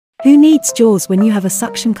Who needs jaws when you have a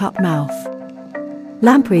suction cup mouth?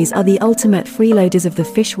 Lampreys are the ultimate freeloaders of the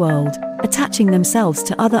fish world, attaching themselves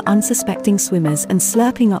to other unsuspecting swimmers and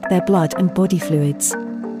slurping up their blood and body fluids.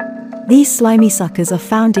 These slimy suckers are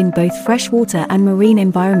found in both freshwater and marine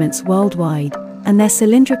environments worldwide, and their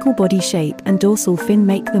cylindrical body shape and dorsal fin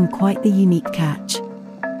make them quite the unique catch.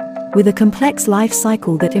 With a complex life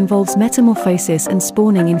cycle that involves metamorphosis and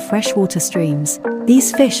spawning in freshwater streams,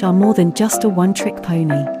 these fish are more than just a one-trick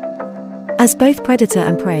pony. As both predator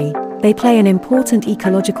and prey, they play an important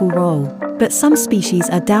ecological role, but some species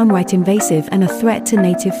are downright invasive and a threat to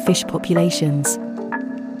native fish populations.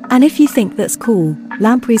 And if you think that's cool,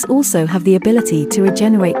 lampreys also have the ability to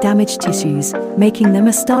regenerate damaged tissues, making them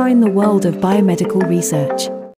a star in the world of biomedical research.